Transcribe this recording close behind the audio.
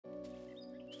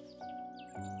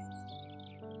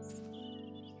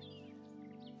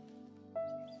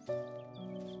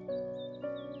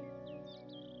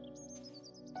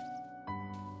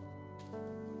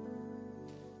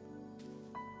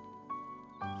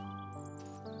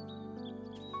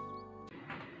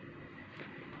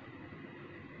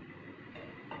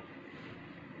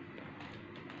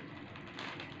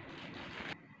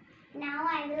Now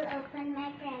I will open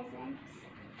my presents.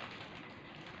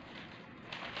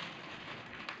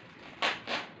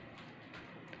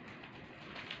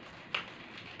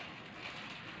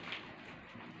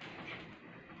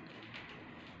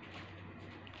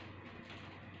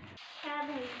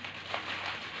 Travel.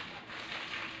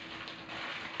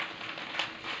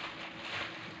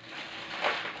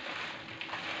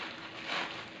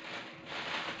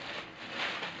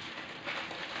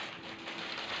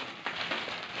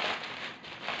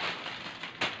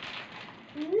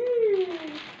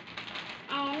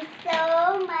 I am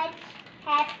so much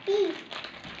happy.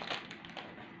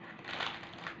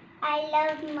 I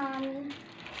love mommy.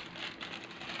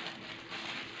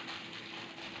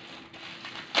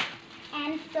 I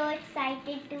am so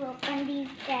excited to open these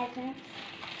presents.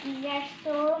 These are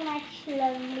so much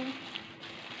lovely.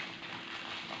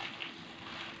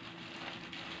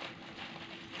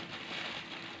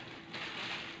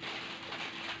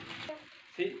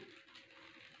 See?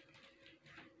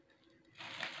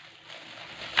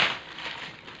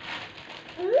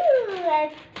 Ooh,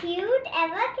 a cute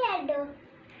avocado.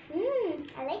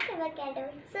 I like avocado.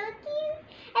 It's so cute.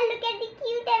 And look at the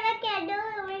cute avocado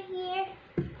over here.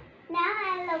 Now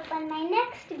I'll open my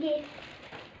next gift.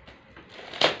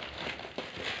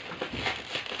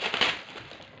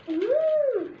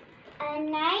 Ooh, a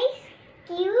nice,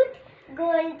 cute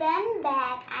golden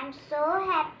bag. I'm so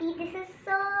happy. This is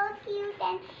so cute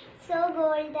and so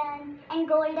golden. And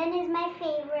golden is my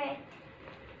favorite.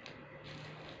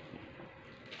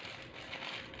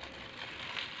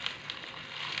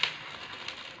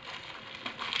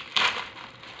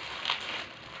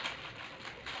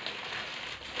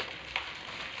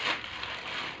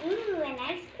 Ooh, an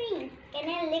ice cream. Can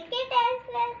I lick it as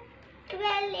well?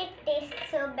 Well, it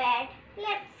tastes so bad.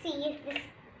 Let's see if this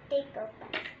stick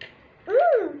opens.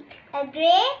 Ooh, a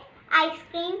gray ice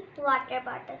cream water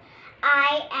bottle.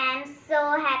 I am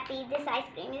so happy. This ice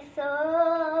cream is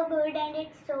so good and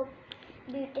it's so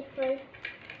beautiful.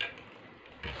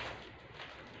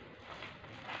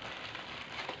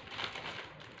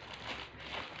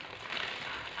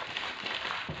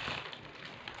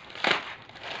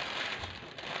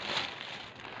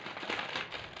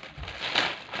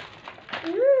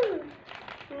 Ooh,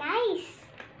 nice.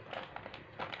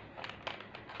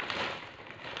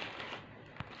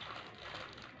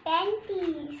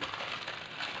 Panties.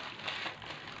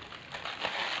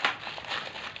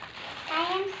 I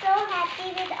am so happy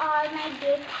with all my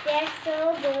gifts. They are so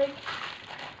good.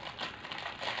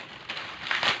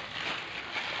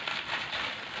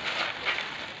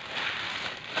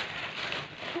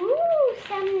 Ooh,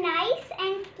 some nice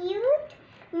and cute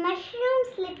mushroom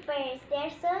slippers.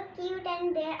 They're so cute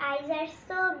and their eyes are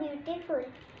so beautiful.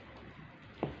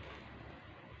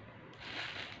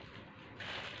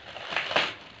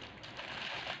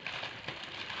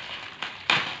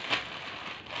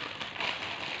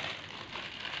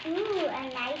 Ooh, a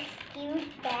nice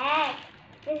cute bag.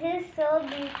 This is so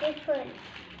beautiful.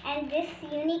 And this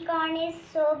unicorn is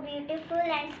so beautiful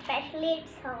and especially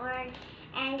its horn.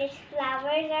 And its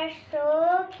flowers are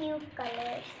so cute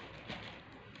colors.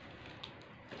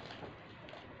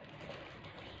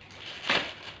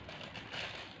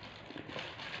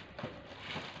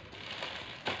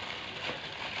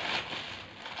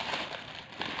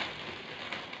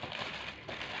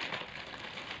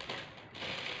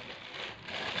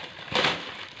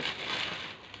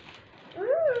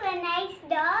 A nice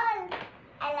doll.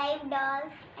 I like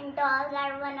dolls and dolls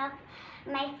are one of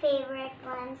my favorite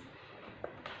ones.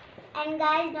 And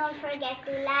guys, don't forget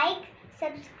to like,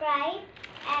 subscribe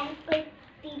and click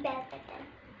the bell button.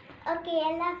 Okay,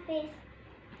 Allah Hafiz.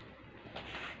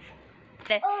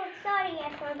 Oh, sorry, I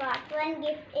forgot. One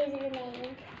gift is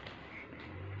remaining.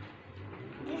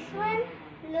 This one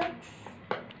looks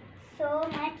so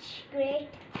much great.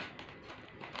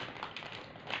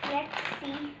 Let's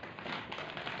see.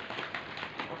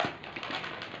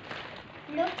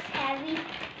 Looks heavy.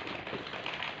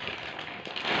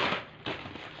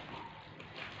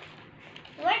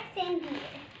 What's in here?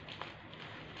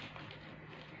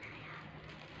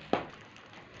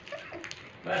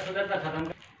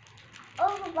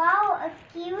 Oh wow, a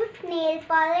cute nail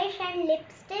polish and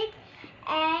lipstick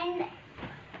and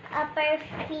a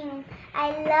perfume.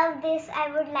 I love this.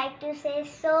 I would like to say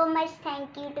so much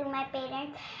thank you to my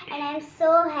parents and I'm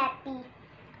so happy.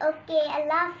 Okay,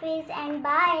 Allah Hafiz and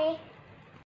bye.